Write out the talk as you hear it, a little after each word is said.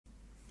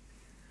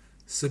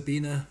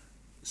Sabine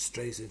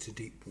strays into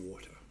deep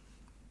water.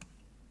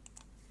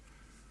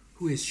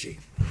 Who is she?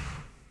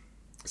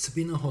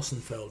 Sabine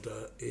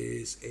Hossenfelder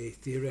is a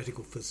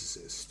theoretical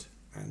physicist,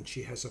 and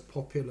she has a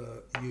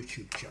popular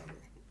YouTube channel.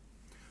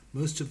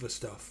 Most of her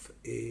stuff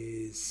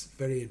is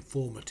very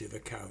informative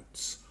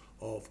accounts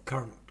of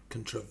current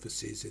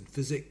controversies in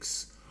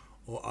physics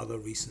or other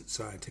recent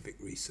scientific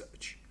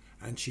research,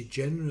 and she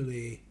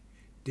generally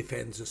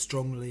defends a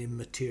strongly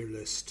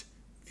materialist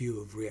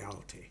view of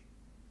reality.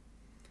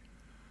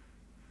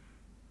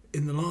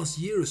 In the last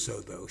year or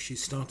so, though, she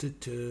started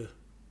to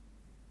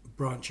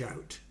branch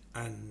out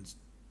and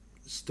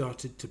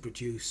started to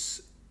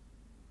produce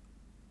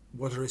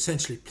what are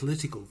essentially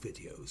political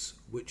videos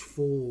which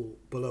fall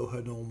below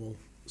her normal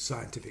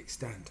scientific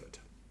standard.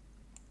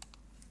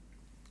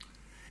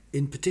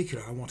 In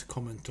particular, I want to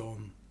comment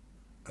on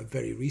a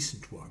very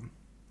recent one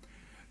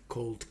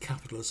called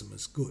Capitalism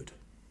is Good.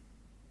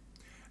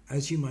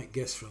 As you might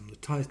guess from the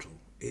title,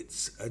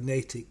 it's a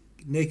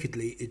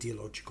nakedly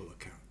ideological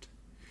account.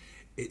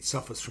 It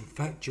suffers from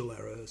factual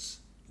errors,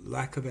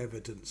 lack of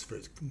evidence for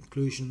its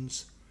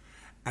conclusions,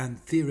 and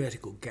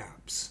theoretical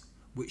gaps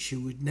which you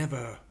would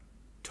never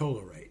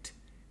tolerate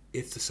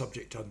if the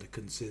subject under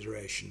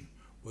consideration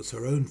was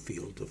her own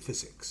field of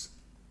physics.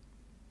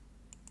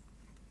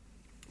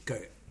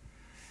 Okay,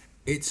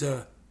 it's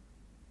a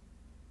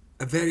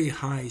very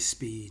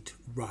high-speed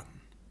run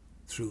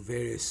through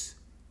various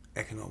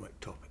economic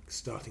topics,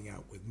 starting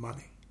out with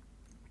money.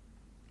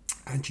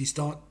 And she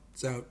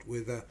starts out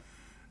with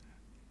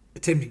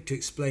attempting to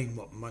explain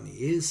what money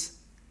is,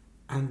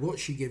 and what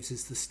she gives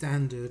is the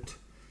standard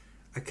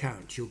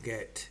account you'll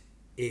get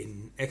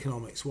in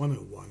Economics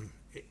 101,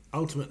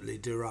 ultimately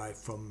derived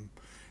from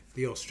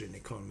the Austrian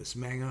economist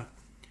Menger,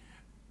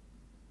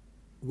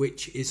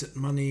 which is that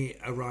money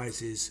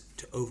arises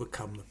to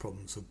overcome the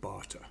problems of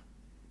barter.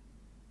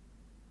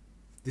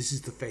 This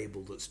is the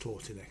fable that's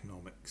taught in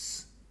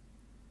economics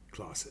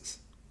classes.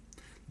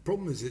 The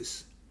problem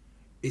is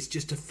it's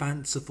just a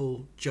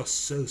fanciful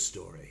just so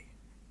story.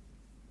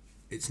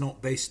 It's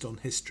not based on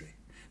history.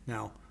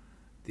 Now,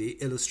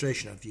 the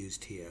illustration I've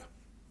used here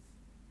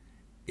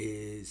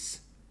is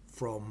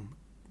from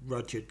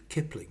Rudyard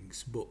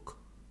Kipling's book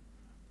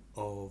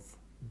of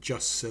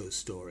just so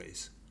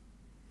stories.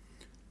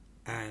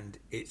 And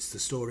it's the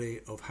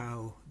story of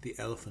how the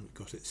elephant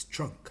got its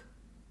trunk.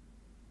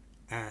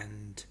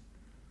 And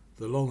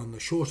the long and the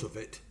short of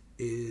it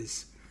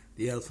is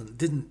the elephant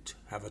didn't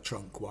have a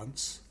trunk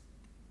once,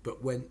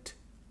 but went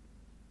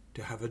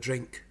to have a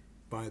drink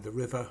by the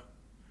river,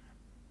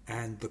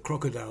 and the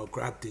crocodile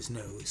grabbed his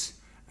nose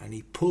and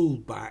he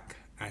pulled back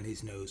and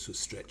his nose was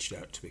stretched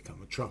out to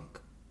become a trunk.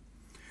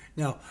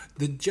 Now,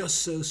 the just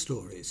so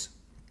stories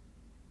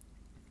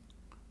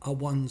are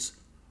ones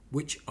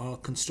which are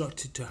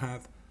constructed to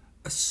have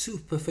a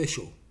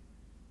superficial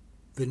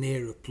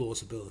veneer of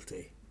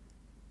plausibility,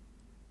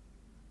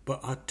 but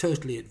are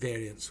totally at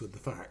variance with the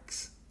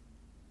facts.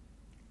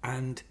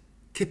 And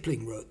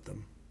Kipling wrote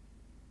them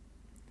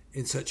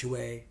in such a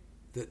way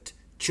that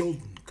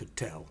children could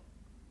tell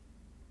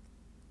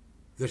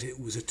that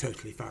it was a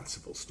totally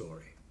fanciful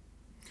story.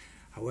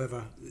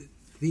 However,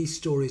 these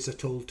stories are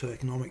told to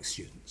economics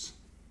students.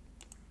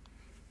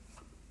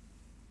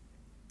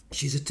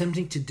 She's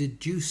attempting to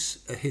deduce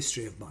a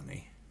history of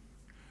money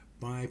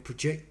by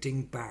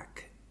projecting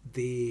back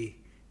the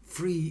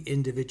free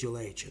individual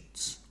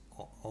agents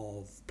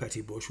of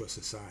petty bourgeois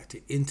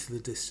society into the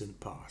distant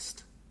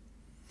past.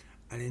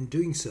 And in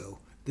doing so,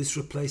 this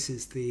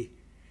replaces the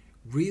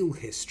real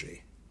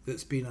history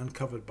that's been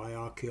uncovered by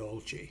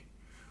archaeology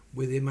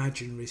with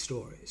imaginary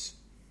stories.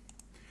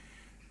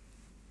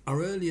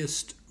 Our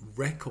earliest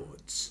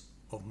records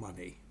of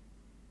money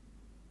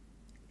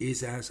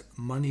is as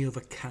money of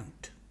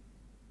account,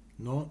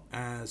 not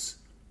as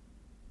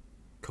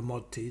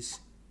commodities,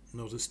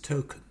 not as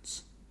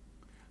tokens,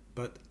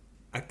 but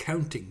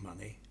accounting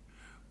money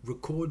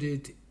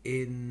recorded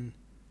in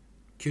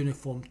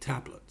cuneiform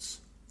tablets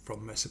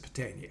from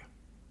Mesopotamia.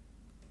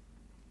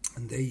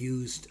 And they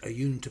used a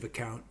unit of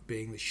account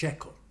being the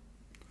shekel.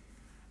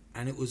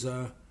 And it was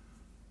a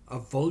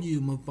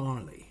volume of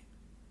barley.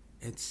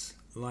 It's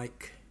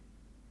like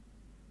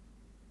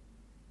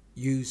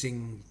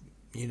using,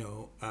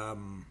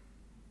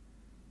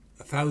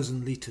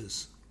 1,000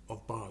 litres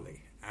of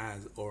barley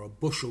or a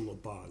bushel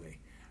of barley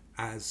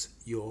as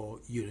your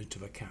unit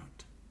of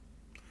account.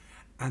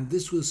 And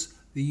this was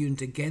the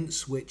unit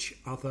against which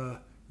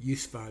other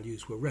use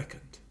values were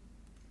reckoned.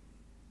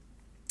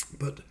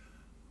 But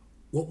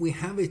what we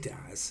have it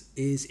as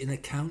is in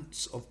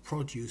accounts of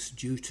produce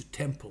due to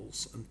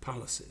temples and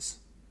palaces.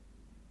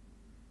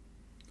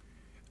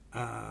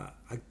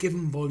 A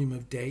given volume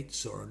of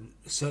dates or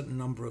a certain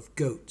number of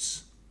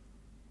goats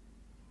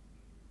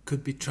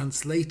could be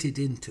translated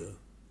into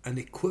an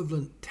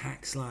equivalent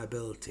tax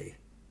liability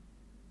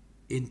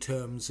in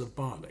terms of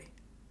barley.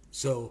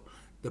 So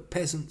the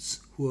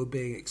peasants who are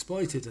being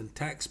exploited and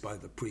taxed by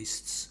the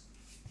priests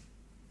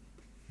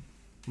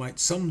might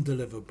some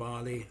deliver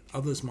barley,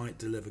 others might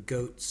deliver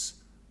goats,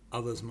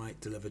 others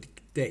might deliver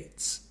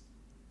dates.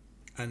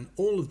 And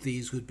all of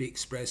these would be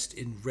expressed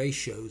in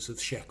ratios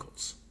of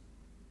shekels.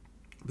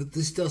 But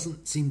this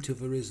doesn't seem to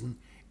have arisen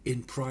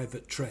in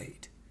private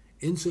trade.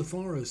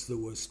 Insofar as there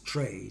was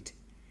trade,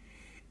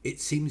 it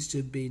seems to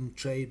have been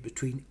trade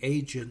between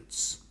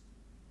agents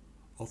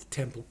of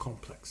temple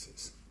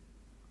complexes,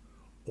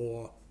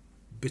 or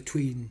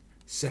between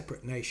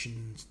separate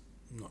nations,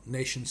 not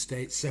nation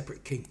states,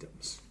 separate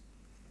kingdoms.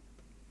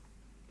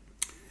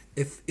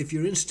 If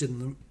you're interested in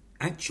the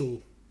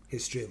actual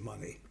history of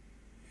money,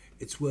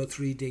 it's worth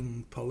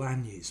reading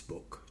Polanyi's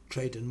book,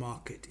 Trade and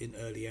Market in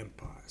Early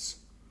Empires,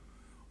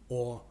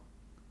 or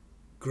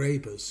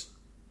Graeber's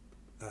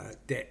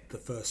Debt, the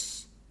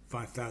First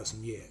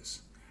 5,000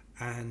 Years.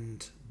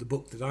 And the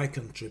book that I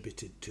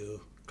contributed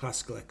to,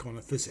 Classical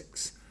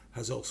Econophysics,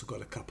 has also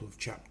got a couple of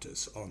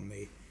chapters on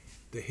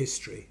the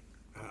history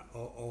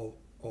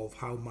of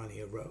how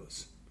money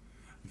arose.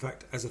 In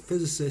fact, as a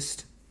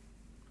physicist,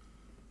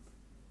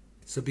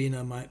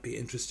 Sabine might be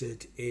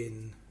interested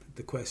in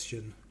the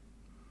question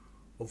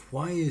of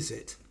why is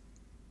it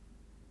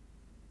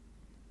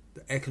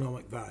that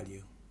economic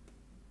value,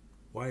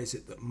 why is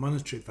it that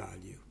monetary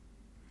value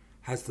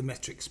has the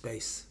metric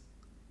space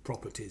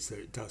properties that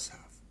it does have?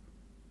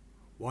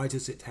 Why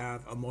does it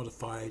have a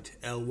modified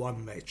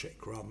L1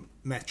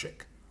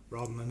 metric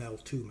rather than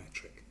L2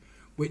 metric,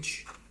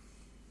 which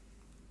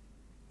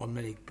on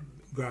many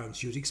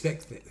grounds you'd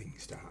expect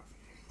things to have?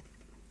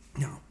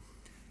 Now,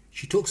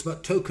 she talks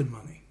about token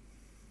money.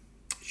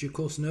 She of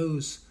course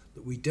knows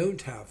that we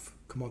don't have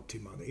commodity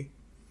money,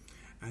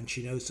 and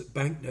she knows that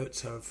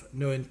banknotes have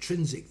no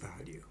intrinsic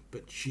value,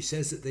 but she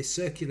says that they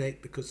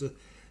circulate because the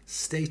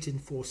state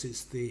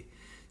enforces the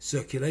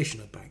circulation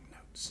of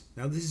banknotes.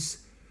 Now, this is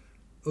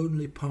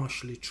only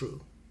partially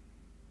true.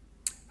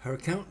 Her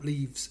account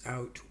leaves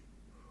out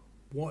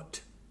what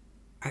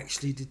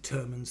actually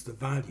determines the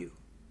value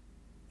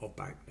of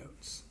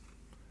banknotes.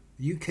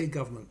 The UK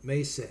government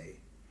may say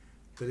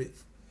that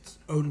it's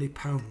only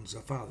pounds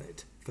are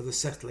valid for the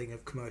settling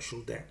of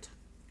commercial debt.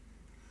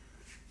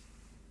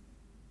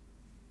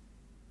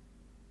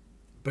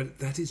 But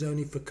that is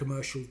only for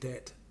commercial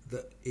debt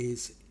that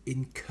is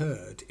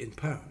incurred in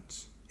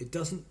pounds. It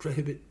doesn't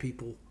prohibit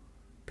people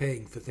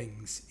paying for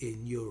things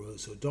in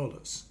euros or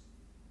dollars.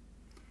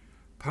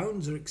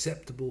 Pounds are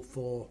acceptable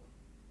for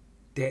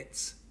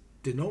debts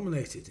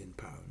denominated in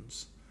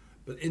pounds,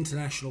 but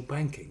international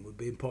banking would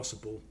be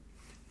impossible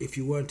if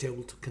you weren't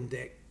able to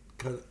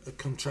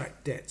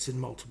contract debts in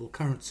multiple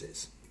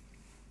currencies.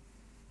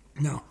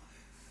 Now,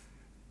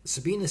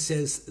 Sabine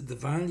says the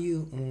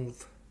value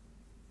of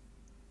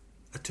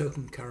a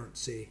token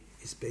currency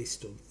is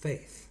based on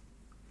faith,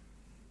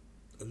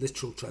 a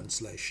literal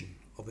translation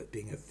of it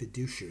being a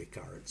fiduciary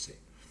currency.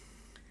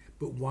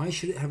 But why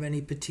should it have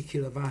any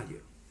particular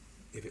value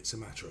if it's a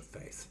matter of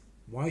faith?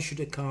 Why should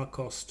a car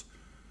cost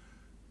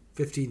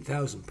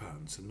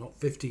 £15,000 and not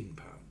 £15?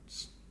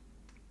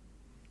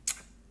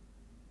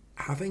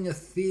 Having a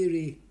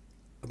theory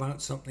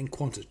about something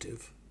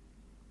quantitative,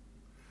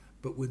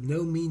 but with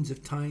no means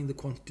of tying the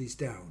quantities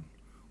down,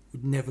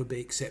 would never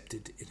be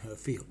accepted in her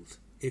field.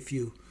 If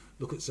you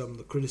look at some of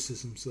the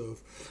criticisms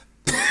of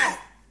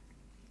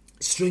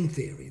string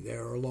theory, they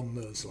are along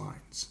those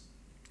lines.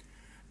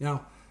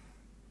 Now,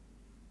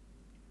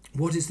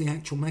 what is the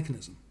actual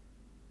mechanism?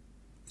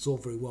 It's all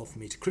very well for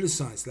me to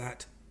criticise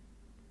that,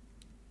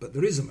 but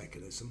there is a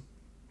mechanism.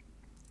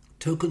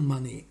 Token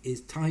money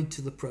is tied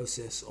to the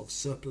process of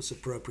surplus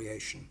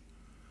appropriation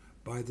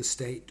by the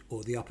state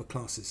or the upper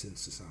classes in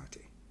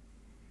society.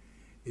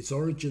 Its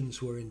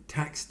origins were in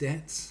tax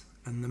debts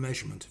and the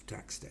measurement of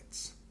tax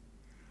debts.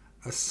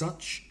 As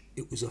such,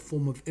 it was a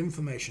form of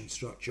information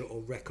structure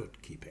or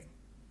record keeping.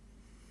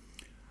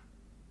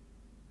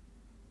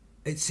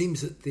 It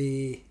seems that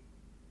the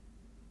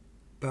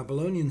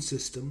Babylonian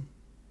system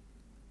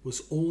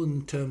was all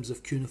in terms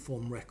of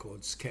cuneiform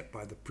records kept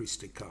by the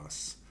priestly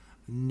castes,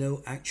 and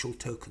no actual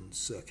tokens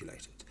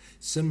circulated.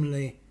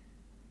 Similarly,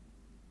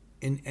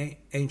 in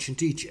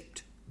ancient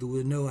Egypt, there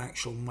were no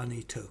actual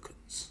money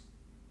tokens.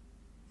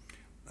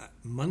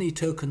 Money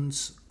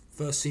tokens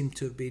first seem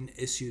to have been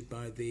issued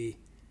by the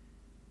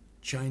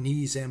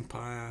Chinese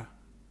Empire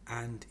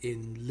and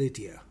in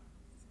Lydia,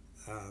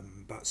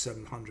 about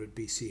 700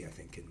 BC, I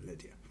think, in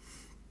Lydia.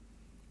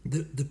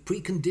 The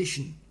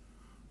precondition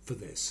for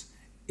this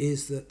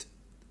is that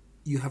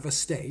you have a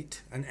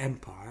state, an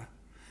empire,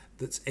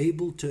 that's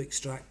able to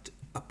extract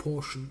a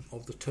portion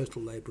of the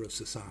total labour of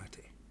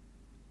society.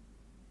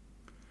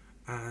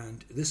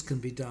 And this can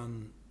be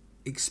done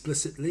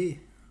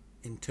explicitly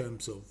in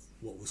terms of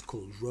what was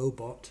called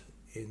robot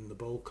in the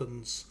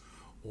Balkans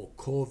or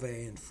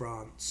corvée in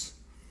France,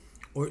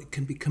 or it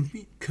can be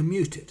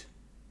commuted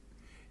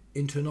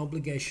into an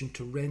obligation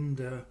to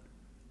render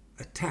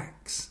to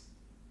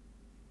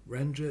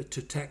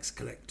tax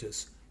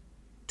collectors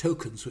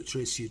tokens which are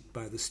issued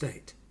by the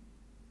state.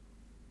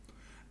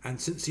 And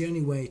since the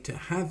only way to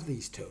have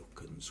these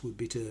tokens would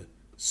be to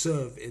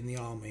serve in the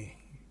army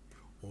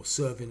or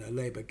serve in a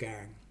labour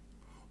gang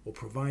or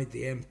provide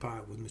the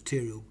empire with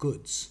material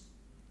goods,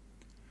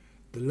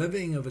 The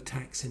levying of a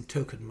tax in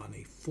token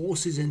money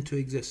forces into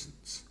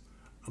existence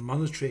a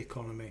monetary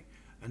economy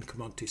and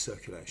commodity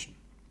circulation.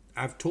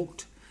 I've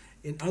talked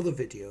in other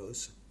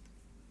videos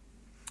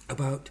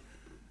about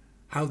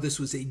how this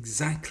was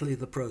exactly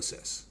the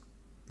process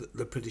that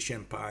the British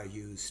Empire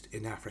used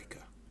in Africa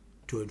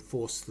to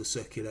enforce the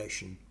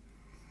circulation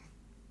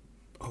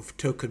of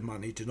token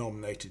money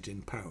denominated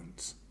in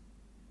pounds.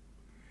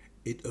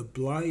 It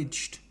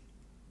obliged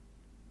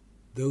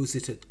those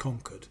it had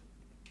conquered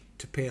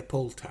to pay a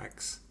poll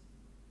tax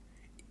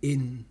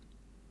in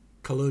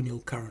colonial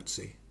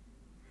currency.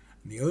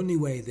 And the only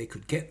way they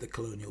could get the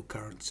colonial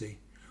currency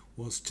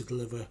was to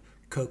deliver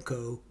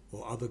cocoa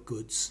or other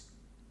goods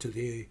to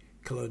the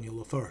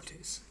colonial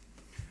authorities.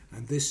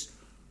 And this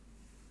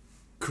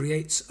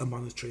creates a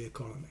monetary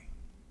economy.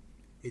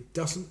 It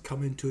doesn't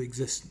come into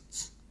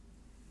existence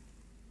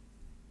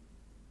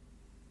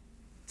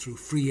through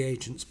free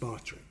agents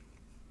bartering.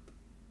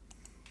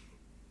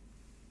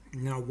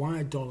 Now,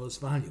 why are dollars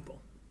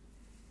valuable?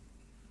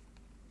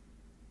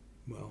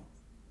 Well,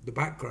 the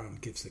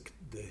background gives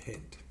the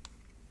hint.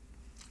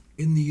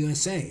 In the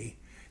USA,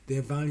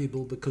 they're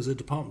valuable because the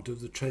Department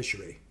of the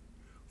Treasury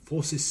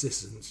forces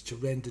citizens to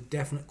render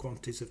definite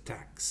quantities of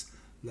tax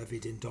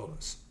levied in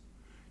dollars.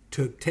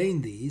 To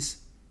obtain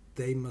these,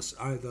 they must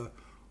either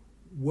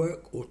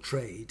work or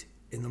trade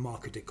in the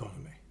market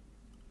economy.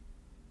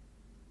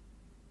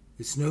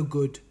 It's no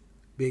good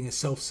being a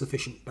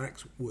self-sufficient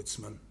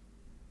backwoodsman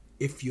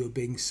if you're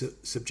being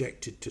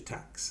subjected to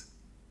tax.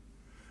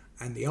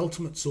 And the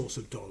ultimate source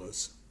of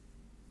dollars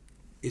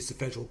is the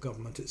federal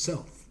government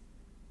itself.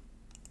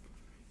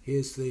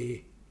 Here's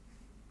the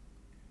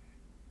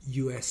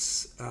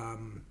US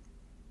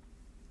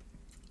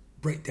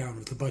breakdown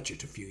of the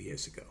budget a few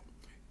years ago.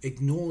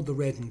 Ignore the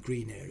red and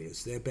green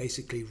areas. They're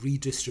basically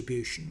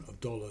redistribution of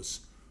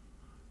dollars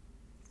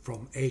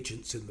from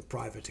agents in the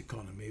private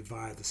economy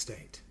via the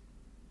state.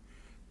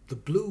 The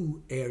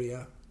blue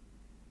area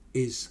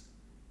is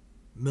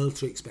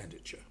military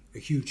expenditure, a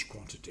huge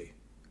quantity,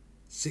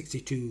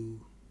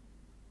 62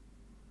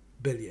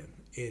 billion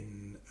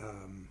in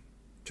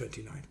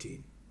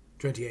 2018.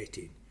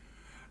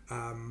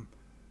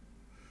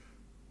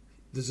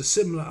 There's a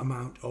similar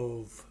amount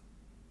of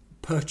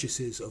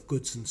purchases of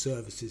goods and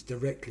services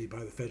directly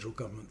by the federal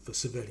government for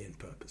civilian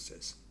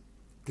purposes.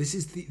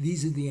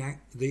 These are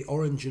the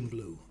orange and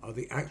blue are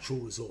the actual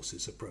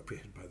resources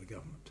appropriated by the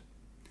government.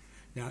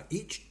 Now,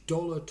 each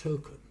dollar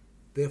token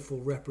therefore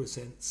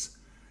represents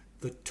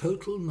the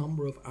total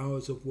number of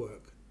hours of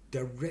work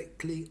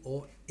directly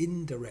or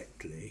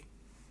indirectly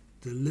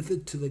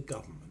delivered to the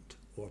government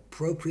or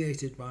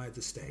appropriated by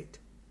the state,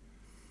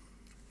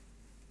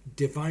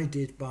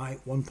 divided by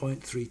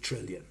 1.3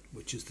 trillion,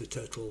 which is the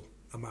total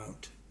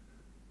amount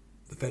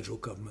the federal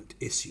government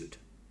issued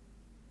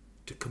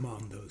to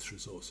command those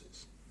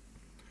resources.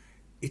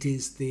 It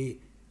is the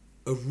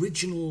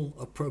original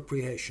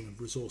appropriation of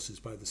resources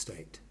by the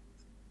state,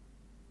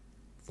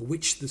 for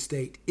which the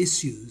state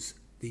issues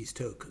these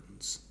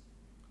tokens,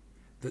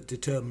 that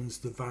determines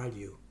the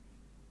value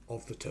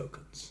of the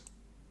tokens.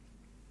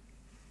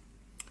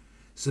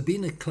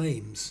 Sabine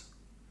claims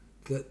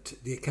that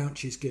the account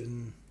she's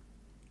given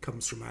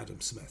comes from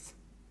Adam Smith.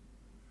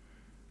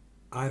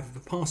 I have a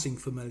passing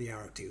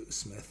familiarity with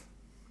Smith,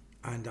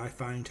 and I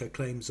find her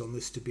claims on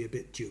this to be a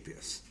bit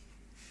dubious.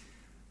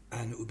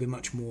 And it would be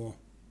much more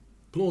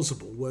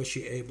plausible were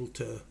she able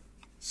to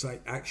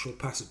cite actual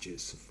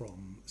passages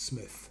from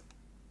Smith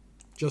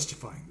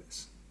justifying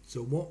this.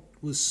 So what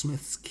was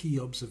Smith's key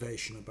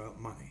observation about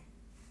money?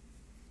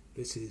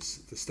 This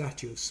is the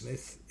statue of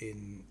Smith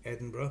in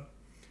Edinburgh.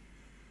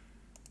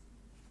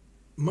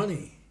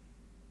 Money,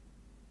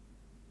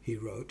 he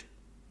wrote,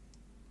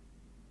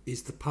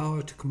 is the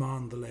power to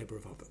command the labour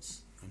of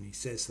others. And he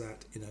says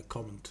that in a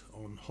comment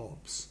on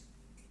Hobbes.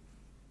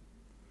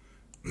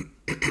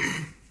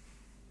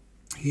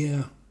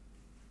 Here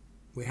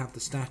we have the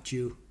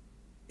statue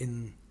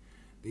in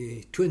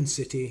the twin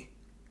city,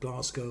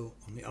 Glasgow,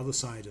 on the other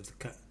side of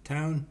the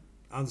town,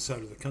 other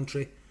side of the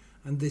country,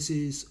 and this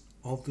is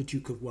of the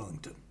Duke of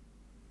Wellington,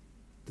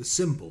 the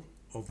symbol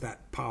of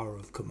that power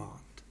of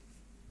command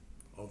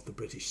of the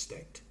British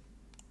state.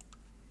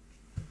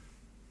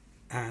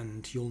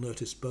 And you'll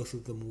notice both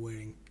of them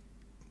wearing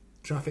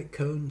traffic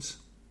cones,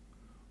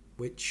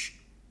 which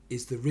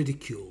is the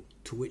ridicule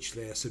to which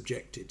they are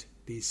subjected.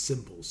 These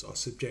symbols are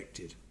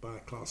subjected by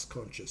a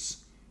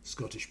class-conscious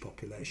Scottish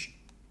population.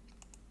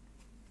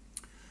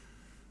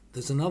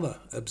 There's another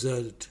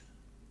absurd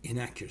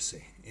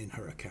inaccuracy in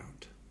her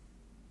account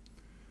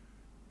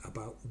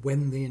about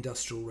when the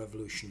Industrial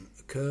Revolution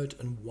occurred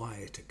and why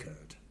it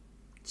occurred.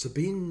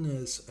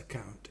 Sabine's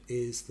account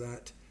is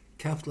that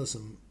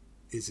capitalism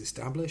is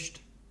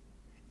established,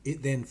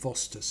 it then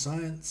fosters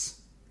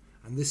science,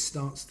 and this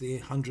starts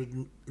the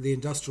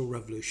Industrial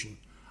Revolution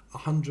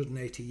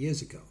 150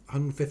 years ago.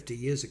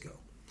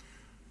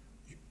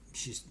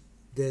 She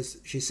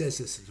says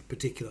this at a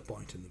particular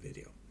point in the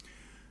video.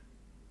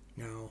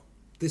 Now,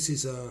 this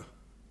is a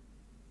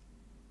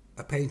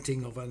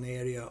painting of an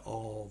area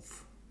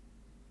of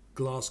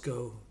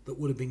Glasgow that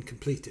would have been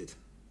completed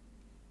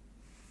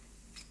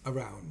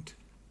around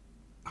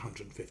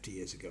 150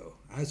 years ago.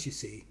 As you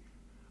see,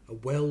 a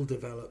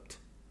well-developed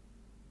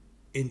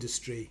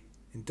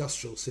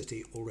industrial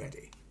city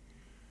already.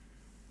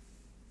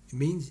 It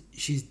means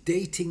she's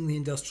dating the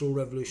Industrial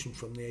Revolution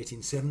from the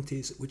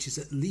 1870s, which is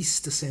at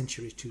least a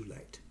century too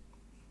late.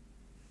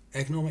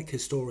 Economic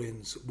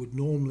historians would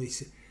normally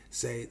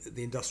say that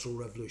the Industrial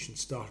Revolution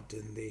started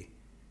in the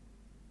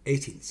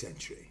 18th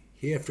century.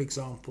 Here, for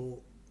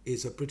example,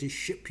 is a British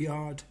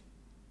shipyard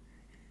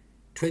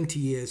 20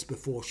 years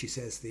before she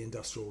says the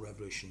Industrial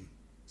Revolution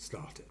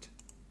started.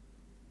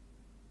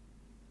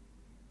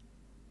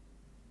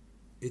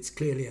 It's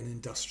clearly an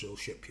industrial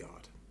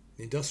shipyard.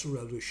 The Industrial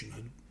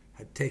Revolution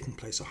had taken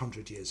place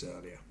 100 years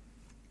earlier.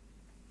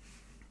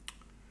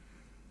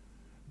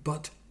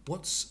 But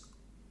what's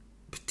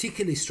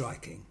particularly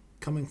striking,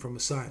 coming from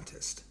a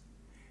scientist,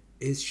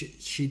 is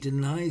she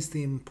denies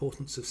the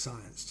importance of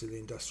science to the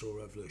Industrial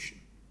Revolution.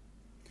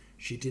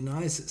 She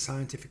denies that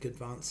scientific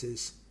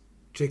advances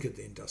triggered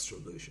the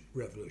Industrial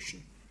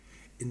Revolution.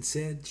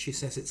 Instead, she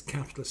says it's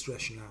capitalist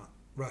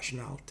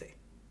rationality.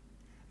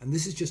 And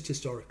this is just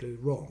historically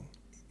wrong.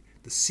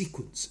 The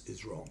sequence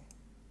is wrong.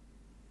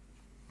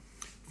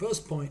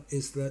 First point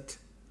is that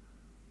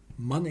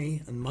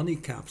money and money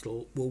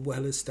capital were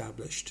well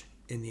established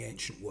in the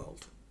ancient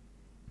world.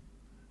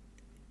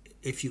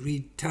 If you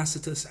read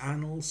Tacitus'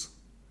 Annals,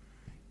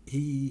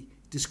 he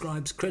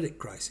describes credit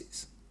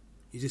crises.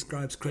 He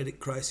describes credit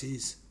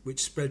crises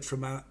which spread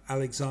from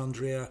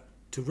Alexandria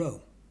to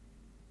Rome.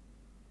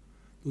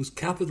 There was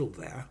capital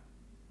there.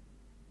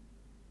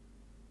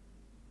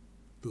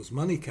 There was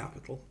money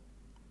capital.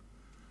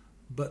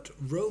 But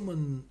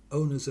Roman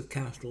owners of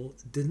capital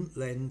didn't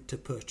lend to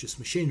purchase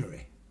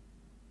machinery.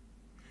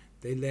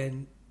 They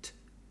lent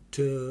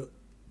to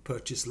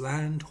purchase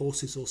land,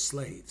 horses, or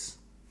slaves.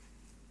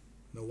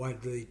 Now, why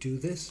do they do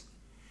this?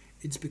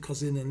 It's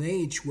because in an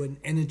age when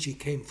energy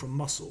came from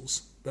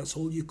muscles, that's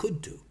all you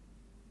could do.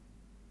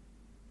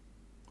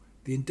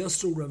 The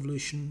Industrial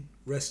Revolution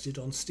rested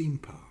on steam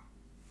power.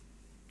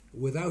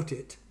 Without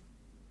it,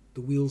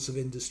 the wheels of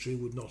industry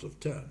would not have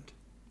turned.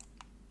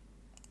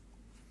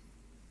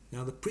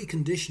 Now, the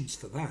preconditions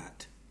for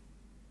that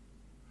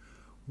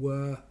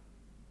were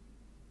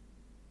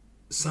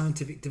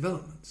scientific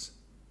developments.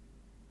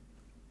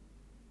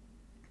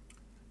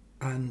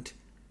 And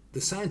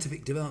the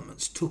scientific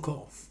developments took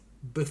off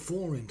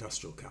before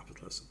industrial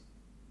capitalism.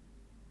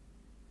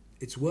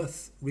 It's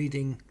worth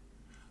reading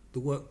the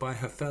work by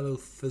her fellow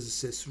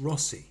physicist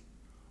Rossi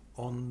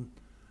on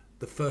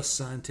the first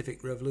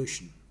scientific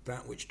revolution,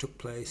 that which took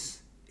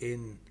place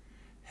in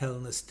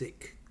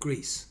Hellenistic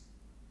Greece.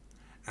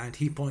 And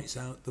he points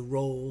out the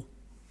role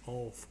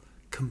of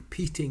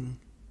competing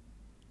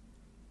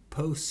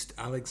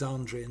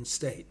post-Alexandrian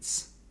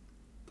states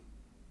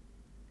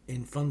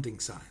in funding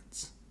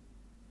science,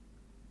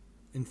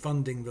 in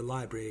funding the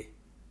library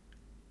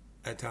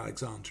at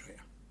Alexandria,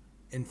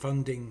 in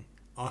funding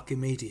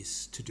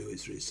Archimedes to do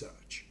his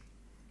research.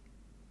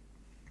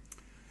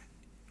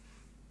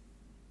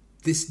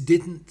 This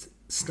didn't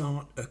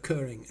start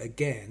occurring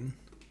again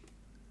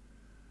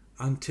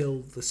until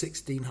the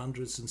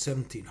 1600s and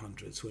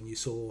 1700s, when you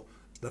saw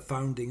the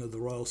founding of the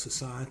Royal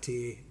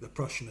Society, the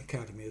Prussian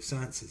Academy of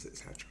Sciences,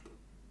 etc.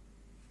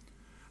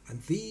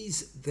 And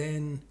these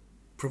then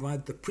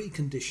provide the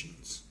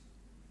preconditions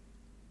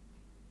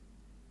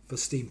for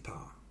steam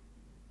power.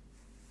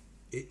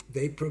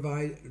 They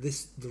provide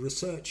this, the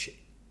research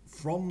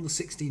from the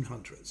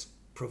 1600s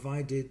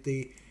provided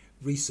the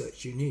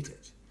research you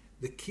needed.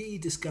 The key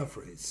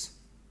discoveries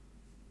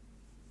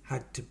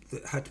had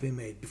to be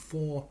made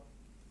before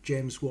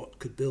James Watt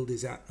could build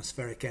his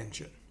atmospheric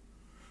engine.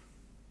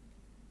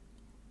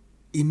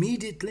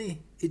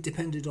 Immediately, it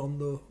depended on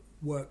the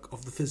work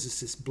of the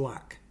physicist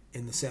Black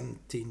in the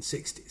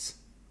 1760s,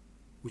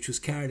 which was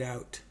carried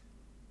out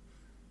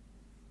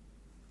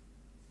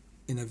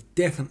in a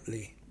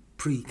definitely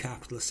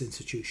pre-capitalist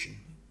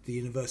institution, the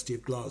University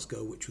of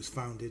Glasgow, which was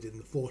founded in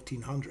the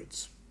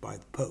 1400s by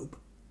the Pope.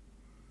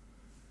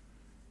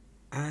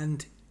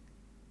 And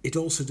it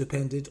also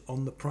depended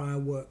on the prior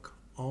work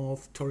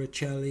of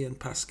Torricelli and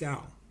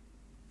Pascal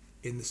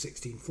in the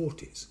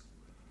 1640s.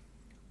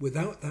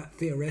 Without that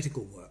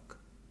theoretical work,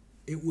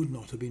 it would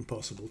not have been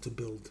possible to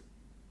build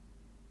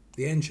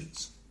the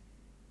engines.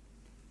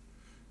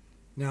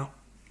 Now,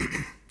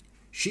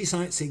 she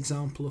cites the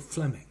example of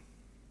Fleming.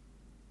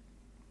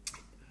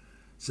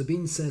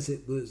 Sabine says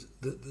it was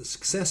that the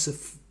success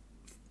of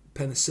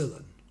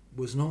penicillin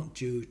was not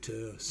due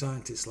to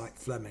scientists like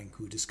Fleming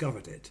who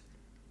discovered it,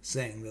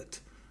 saying that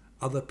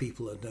other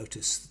people had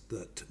noticed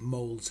that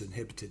molds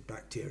inhibited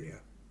bacteria,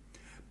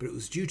 but it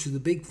was due to the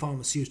big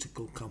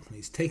pharmaceutical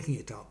companies taking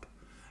it up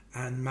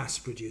and mass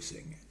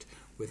producing it.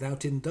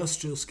 Without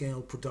industrial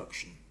scale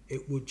production,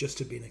 it would just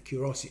have been a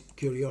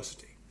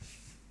curiosity.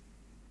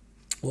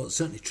 Well, it's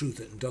certainly true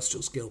that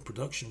industrial scale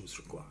production was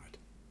required,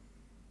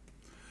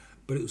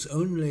 but it was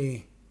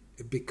only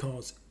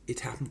because it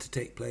happened to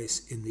take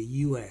place in the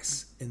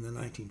US in the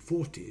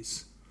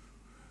 1940s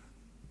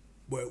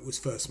where it was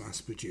first mass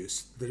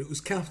produced, that it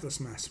was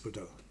capitalist mass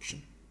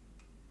production.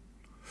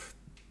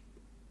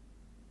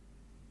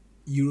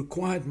 You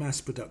required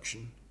mass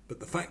production, but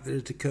the fact that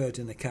it occurred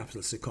in a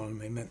capitalist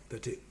economy meant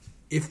that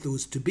if there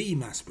was to be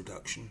mass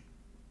production,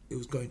 it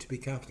was going to be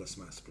capitalist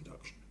mass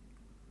production.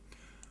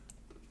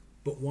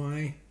 But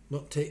why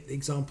not take the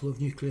example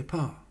of nuclear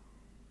power?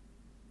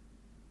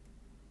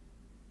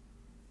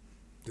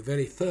 The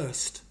very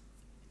first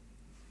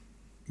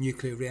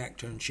nuclear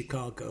reactor in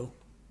Chicago,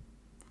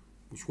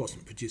 which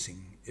wasn't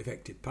producing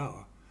effective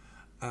power,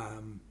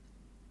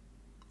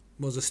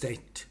 was a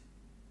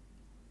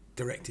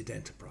state-directed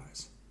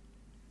enterprise.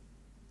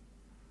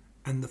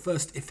 And the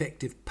first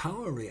effective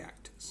power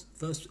reactors,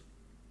 first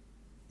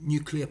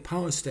nuclear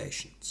power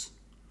stations,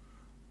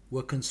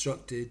 were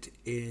constructed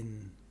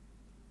in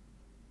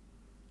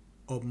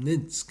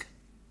Obninsk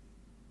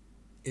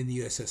in the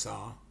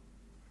USSR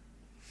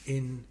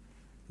in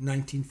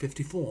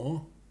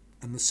 1954,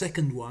 and the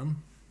second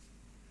one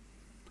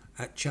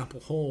at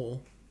Chapel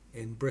Hall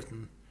in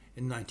Britain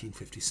in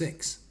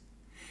 1956.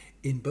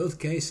 In both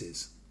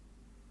cases,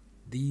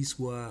 these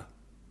were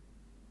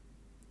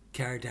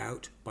carried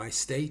out by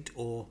state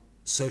or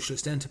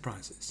socialist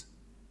enterprises.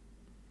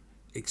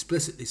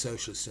 Explicitly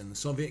socialist in the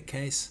Soviet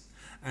case,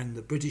 and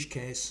the British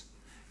case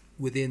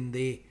within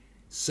the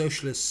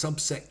socialist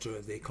subsector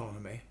of the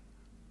economy,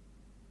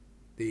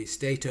 the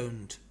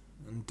state-owned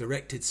and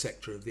directed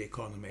sector of the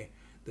economy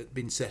that had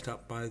been set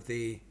up by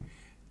the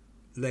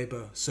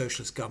Labour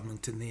socialist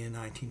government in the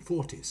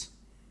 1940s.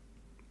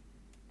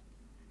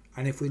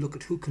 And if we look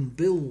at who can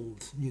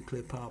build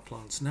nuclear power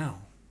plants now,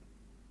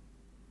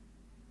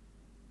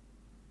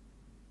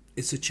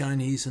 it's the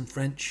Chinese and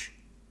French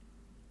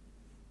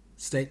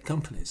state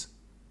companies.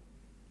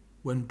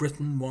 When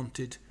Britain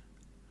wanted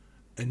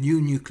a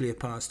new nuclear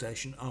power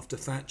station after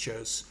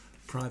Thatcher's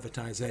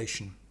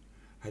privatisation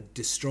had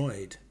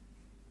destroyed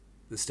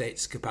the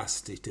state's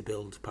capacity to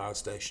build power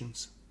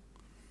stations,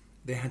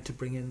 they had to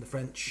bring in the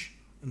French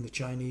and the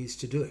Chinese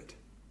to do it.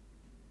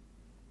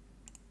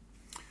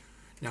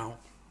 Now,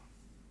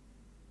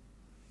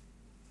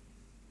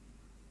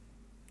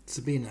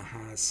 Sabine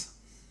has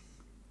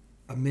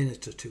a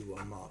minute or two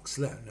on Marx,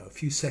 no, a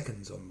few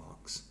seconds on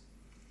Marx,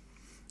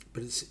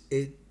 but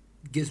it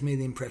gives me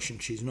the impression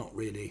she's not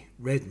really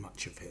read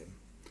much of him,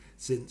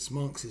 since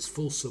Marx is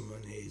fulsome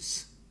in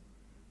his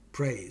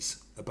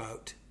praise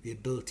about the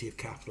ability of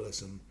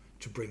capitalism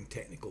to bring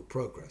technical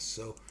progress.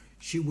 So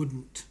she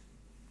wouldn't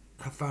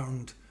have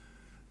found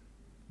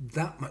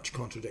that much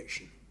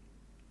contradiction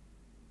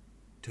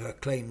to her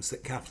claims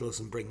that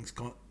capitalism brings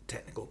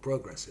technical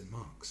progress in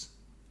Marx.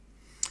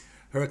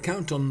 Her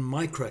account on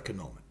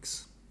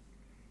microeconomics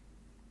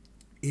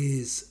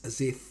is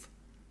as if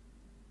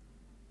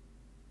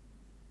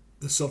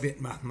the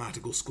Soviet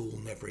mathematical school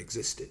never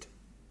existed.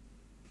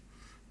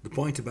 The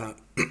point about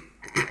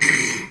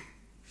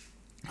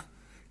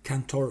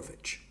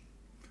Kantorovich,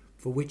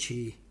 for which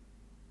he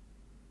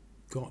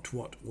got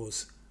what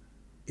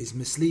is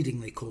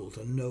misleadingly called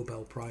a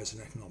Nobel Prize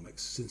in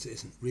Economics, since it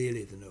isn't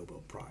really the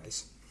Nobel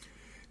Prize.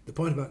 The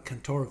point about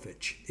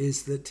Kantorovich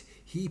is that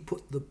he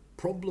put the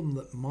problem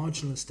that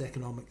marginalist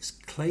economics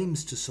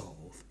claims to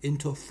solve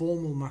into a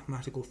formal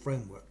mathematical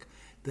framework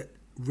that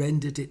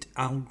rendered it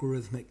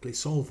algorithmically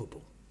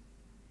solvable.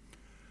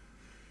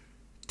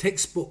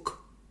 Textbook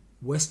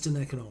Western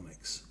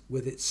economics,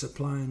 with its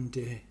supply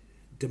and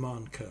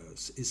demand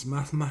curves, is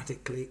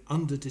mathematically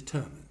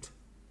underdetermined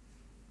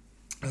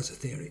as a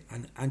theory,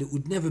 and it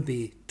would never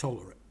be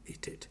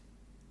tolerated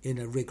in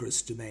a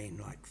rigorous domain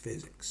like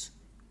physics.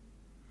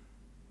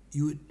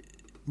 You would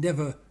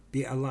never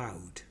be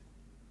allowed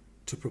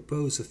to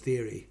propose a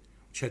theory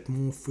which had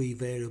more free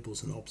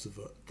variables than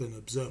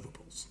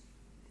observables.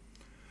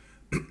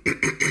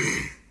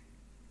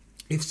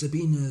 If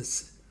Sabine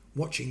is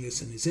watching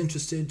this and is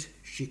interested,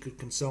 she could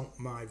consult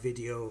my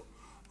video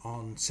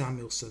on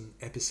Samuelson,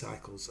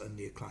 epicycles and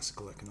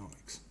neoclassical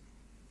economics.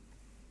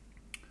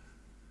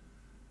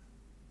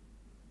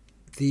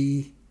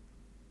 The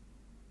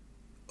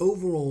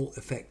overall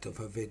effect of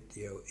her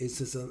video is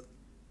there's an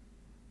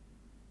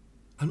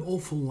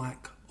awful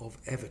lack of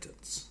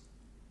evidence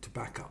to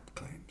back up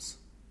claims.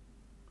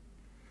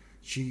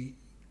 She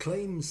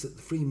claims that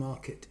the free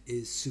market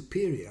is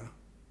superior,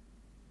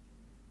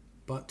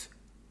 but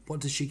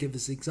what does she give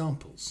as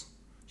examples?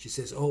 She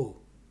says, the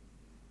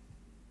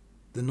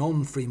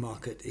non-free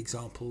market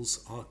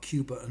examples are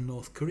Cuba and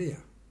North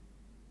Korea.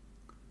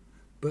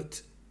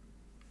 But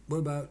what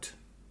about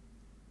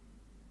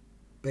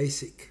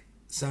basic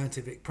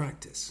scientific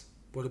practice?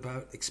 What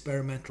about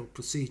experimental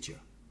procedure?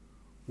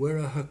 Where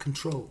are her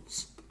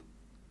controls?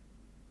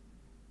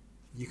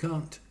 You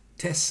can't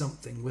test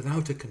something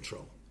without a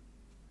control.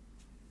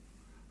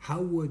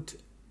 How would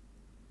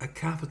a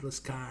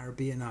capitalist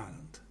Caribbean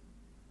island,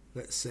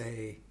 let's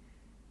say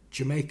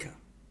Jamaica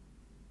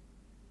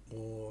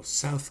or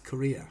South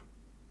Korea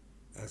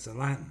as a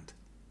land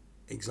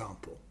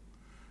example,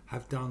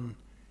 have done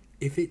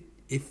if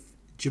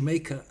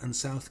Jamaica and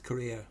South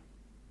Korea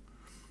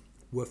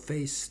were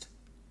faced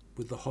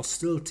with the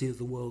hostility of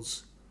the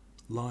world's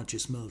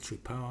largest military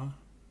power,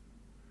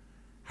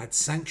 had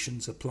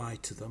sanctions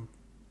applied to them,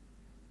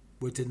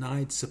 were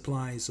denied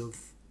supplies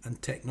of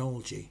and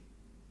technology,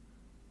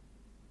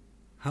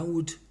 how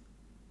would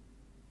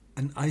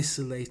an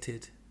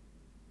isolated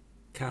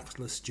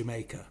capitalist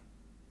Jamaica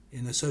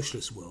in a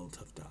socialist world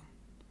have done?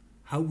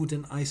 How would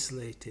an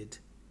isolated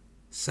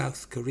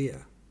South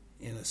Korea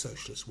in a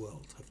socialist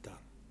world have done?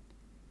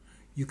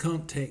 You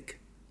can't take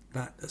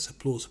that as a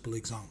plausible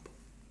example.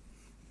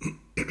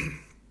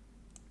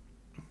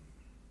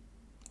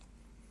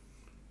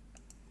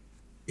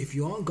 If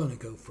you are going to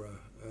go for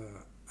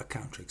a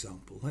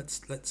counterexample,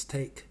 let's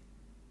take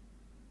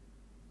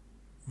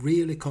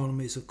real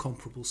economies of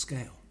comparable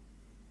scale.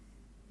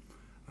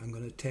 I'm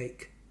going to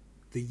take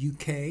the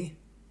UK,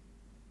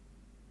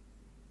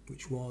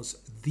 which was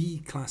the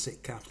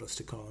classic capitalist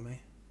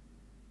economy,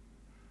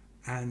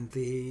 and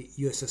the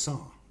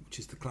USSR, which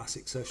is the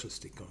classic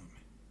socialist economy.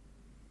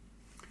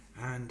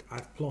 And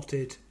I've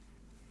plotted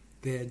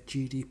their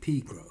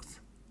GDP growth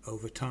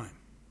over time.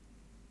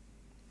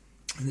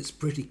 And it's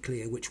pretty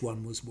clear which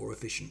one was more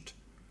efficient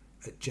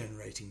at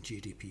generating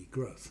GDP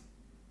growth.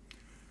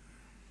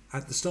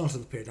 At the start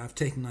of the period, I've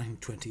taken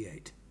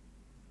 1928,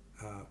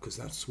 because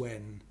that's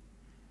when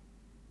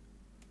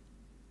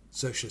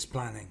socialist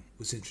planning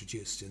was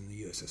introduced in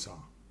the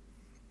USSR.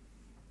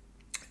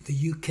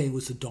 The UK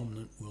was the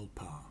dominant world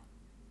power.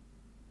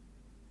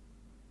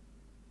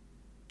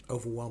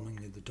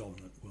 Overwhelmingly the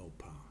dominant world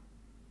power.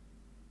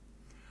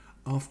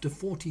 After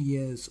 40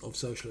 years of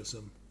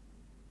socialism,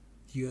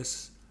 the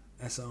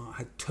USSR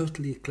had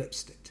totally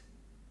eclipsed it,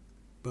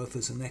 both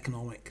as an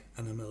economic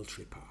and a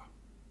military power.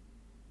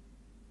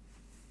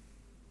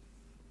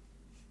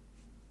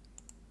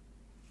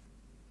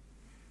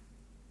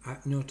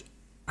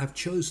 I've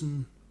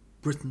chosen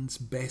Britain's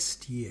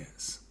best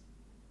years.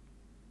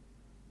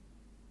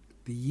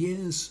 The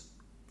years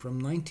from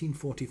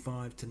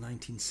 1945 to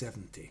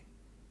 1970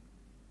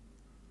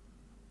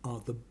 are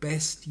the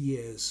best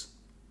years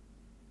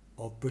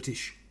of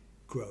British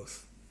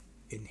growth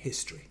in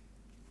history.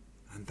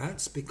 And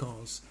that's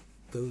because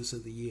those are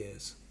the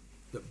years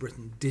that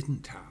Britain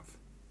didn't have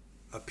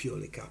a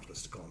purely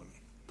capitalist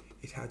economy.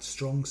 It had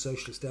strong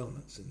socialist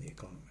elements in the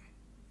economy.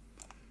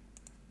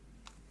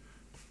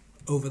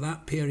 Over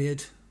that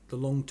period, the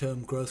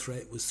long-term growth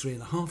rate was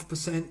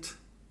 3.5%.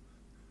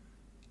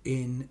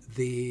 In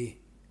the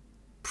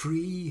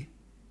previous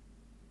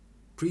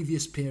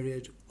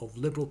period of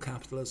liberal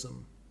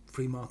capitalism,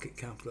 free market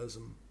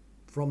capitalism,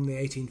 from the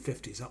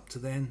 1850s up to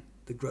then,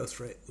 the growth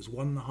rate was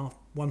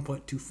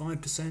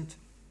 1.25%.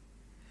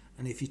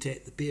 And if you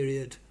take the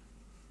period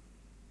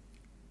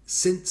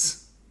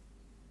since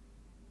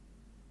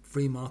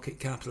free market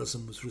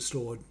capitalism was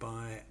restored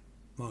by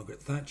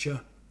Margaret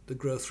Thatcher, the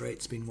growth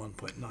rate's been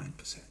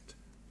 1.9%.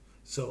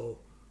 So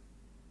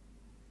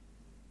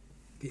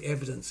the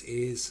evidence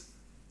is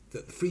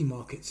that the free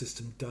market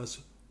system does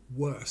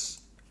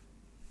worse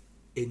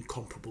in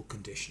comparable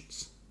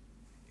conditions.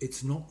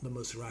 It's not the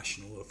most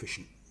rational or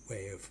efficient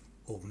way of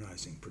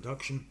organising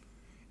production.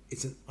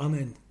 It's an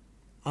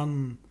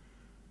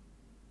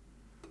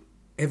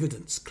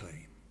unevidenced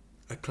claim,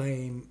 a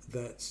claim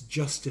that's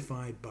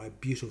justified by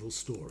beautiful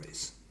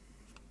stories.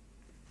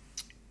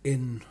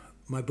 In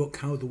my book,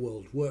 How the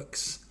World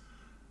Works,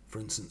 for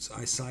instance,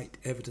 I cite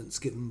evidence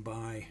given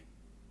by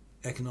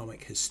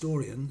economic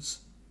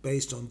historians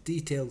based on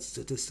detailed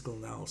statistical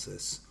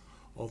analysis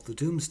of the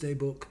Doomsday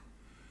Book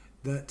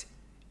that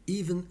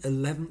even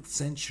 11th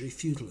century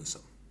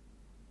feudalism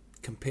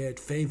compared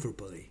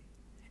favourably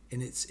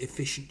in its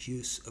efficient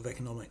use of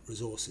economic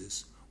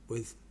resources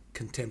with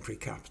contemporary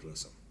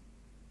capitalism.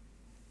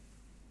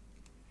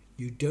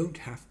 You don't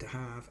have to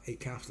have a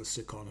capitalist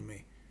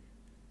economy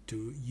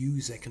to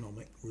use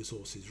economic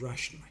resources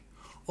rationally.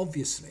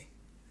 Obviously,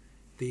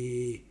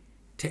 the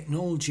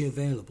technology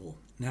available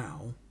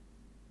now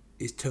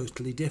is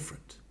totally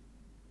different.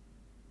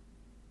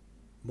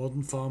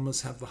 Modern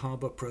farmers have the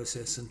harbour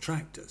process and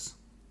tractors,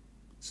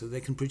 so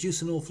they can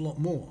produce an awful lot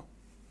more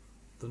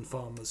than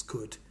farmers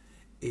could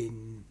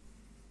in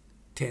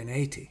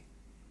 1080.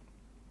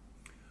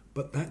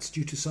 But that's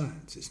due to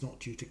science, it's not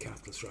due to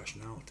capitalist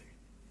rationality.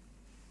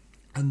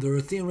 And there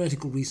are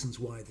theoretical reasons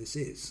why this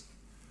is,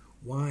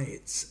 why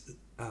it's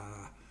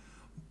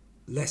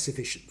less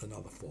efficient than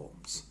other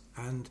forms,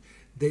 and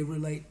they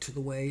relate to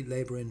the way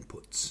labour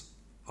inputs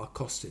are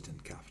costed in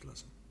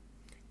capitalism.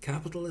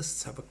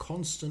 Capitalists have a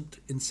constant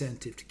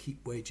incentive to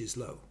keep wages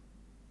low,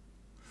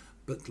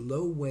 but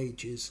low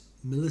wages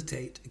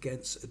militate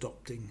against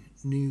adopting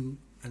new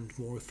and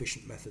more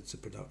efficient methods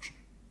of production,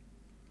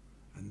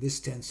 and this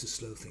tends to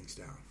slow things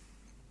down.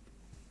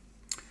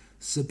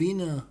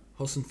 Sabine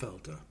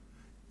Hossenfelder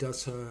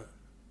does her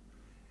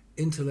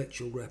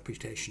intellectual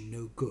reputation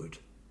no good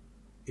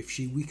if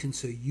she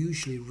weakens her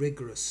usually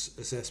rigorous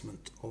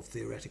assessment of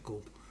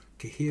theoretical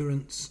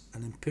coherence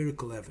and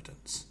empirical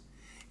evidence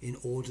in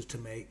order to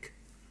make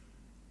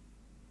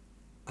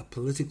a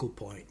political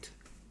point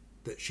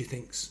that she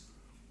thinks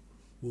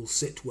will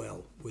sit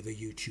well with a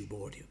YouTube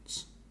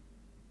audience.